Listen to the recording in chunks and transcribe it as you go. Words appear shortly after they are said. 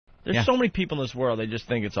There's so many people in this world, they just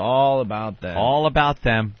think it's all about them. All about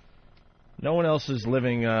them. No one else is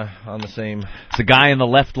living on the same... It's a guy in the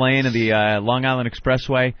left lane of the Long Island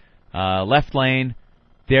Expressway. Left lane.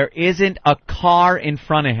 There isn't a car in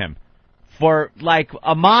front of him for like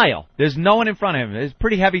a mile. There's no one in front of him. There's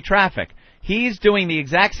pretty heavy traffic. He's doing the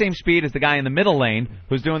exact same speed as the guy in the middle lane,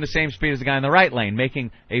 who's doing the same speed as the guy in the right lane, making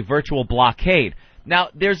a virtual blockade. Now,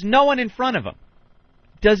 there's no one in front of him.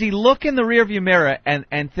 Does he look in the rearview mirror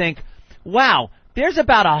and think, wow, there's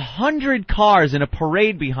about 100 cars in a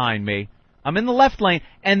parade behind me. I'm in the left lane,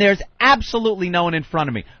 and there's absolutely no one in front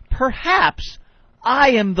of me. Perhaps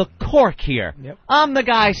I am the cork here. Yep. I'm the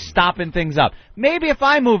guy stopping things up. Maybe if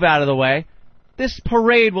I move out of the way, this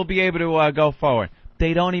parade will be able to go forward.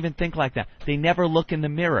 They don't even think like that. They never look in the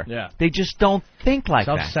mirror. Yeah. They just don't think like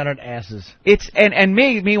that. Self-centered asses. It's and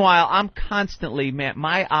me, meanwhile, I'm constantly, man,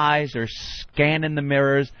 my eyes are scanning the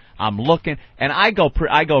mirrors. I'm looking, and I go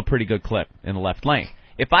a pretty good clip in the left lane.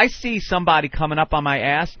 If I see somebody coming up on my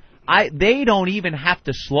ass, they don't even have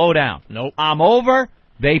to slow down. Nope. I'm over,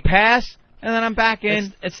 they pass, and then I'm back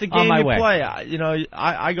in. It's the on game my you way. play.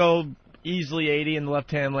 I go easily 80 in the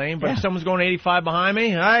left-hand lane, but if someone's going 85 behind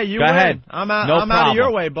me, hey, you go win. ahead. I'm out. No I'm out problem. of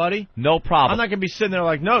your way, buddy. No problem. I'm not gonna be sitting there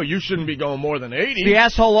like, no, you shouldn't be going more than 80. The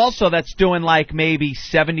asshole also that's doing like maybe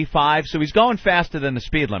 75, so he's going faster than the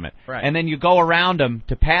speed limit. Right. And then you go around him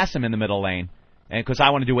to pass him in the middle lane, and because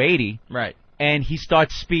I want to do 80. Right. And he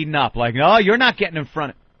starts speeding up like, no, you're not getting in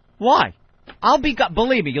front. Why?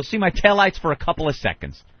 Believe me, you'll see my taillights for a couple of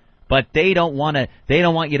seconds. But they don't want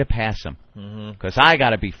you to pass them. Because I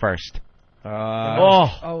got to be first.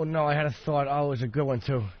 Oh, no, I had a thought. Oh, it was a good one,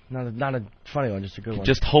 too. Not a funny one, just a good one.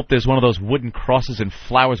 Just hope there's one of those wooden crosses and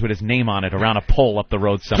flowers with his name on it around a pole up the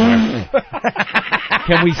road somewhere.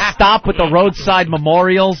 Can we stop with the roadside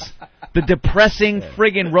memorials? The depressing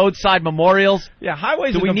friggin' roadside memorials? Yeah,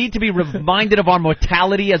 highways. Do we need to be reminded of our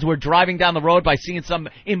mortality as we're driving down the road by seeing some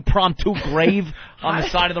impromptu grave on the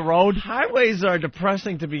side of the road? Highways are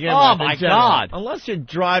depressing to begin with. Oh, my God. Unless you're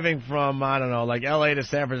driving from, I don't know, like L.A. to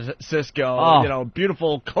San Francisco,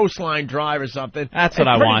 beautiful coastline drive or something. That's what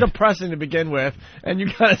I want. It's pretty depressing to begin with, and you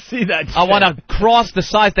got to see that shit. I want to cross the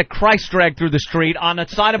size that Christ dragged through the street on the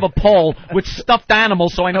side of a pole with stuffed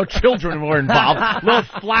animals so I know children were involved, little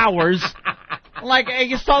flowers. Like,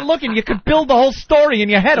 you start looking, you could build the whole story in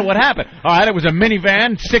your head of what happened. All right, it was a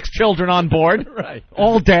minivan, 6 children on board, right,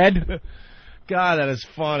 all dead. God, that is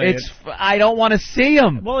funny. I don't want to see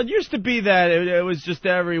them. Well, it used to be that it was just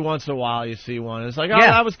every once in a while you see one. It's like,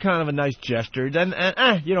 that was kind of a nice gesture. Then,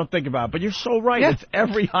 you don't think about it. But you're so right. Yeah. It's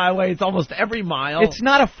every highway. It's almost every mile. It's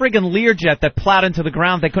not a friggin' Learjet that plowed into the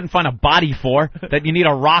ground they couldn't find a body for, that you need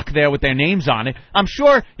a rock there with their names on it. I'm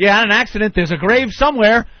sure you had an accident. There's a grave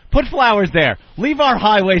somewhere. Put flowers there. Leave our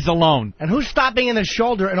highways alone. And who's stopping in the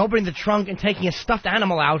shoulder and opening the trunk and taking a stuffed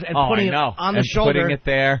animal out and putting it on the shoulder? Putting it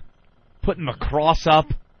there. Putting the cross up.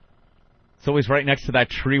 It's always right next to that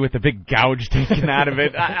tree with the big gouge taken out of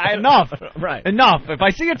it. Enough. Right. Enough. If I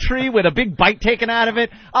see a tree with a big bite taken out of it,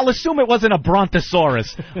 I'll assume it wasn't a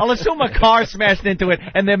brontosaurus. I'll assume a car smashed into it,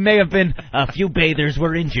 and there may have been a few bathers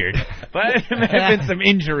were injured. But there may have been some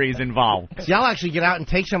injuries involved. See, I'll actually get out and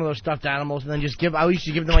take some of those stuffed animals and then just I used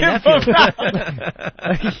to give them to my nephew.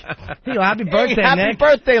 Happy birthday, happy Nick. Happy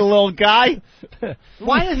birthday, little guy.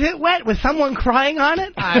 Why is it wet? Was someone crying on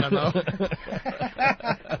it? I don't know.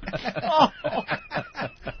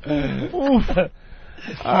 Oof.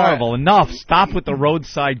 Horrible. Enough. Stop with the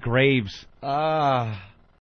roadside graves.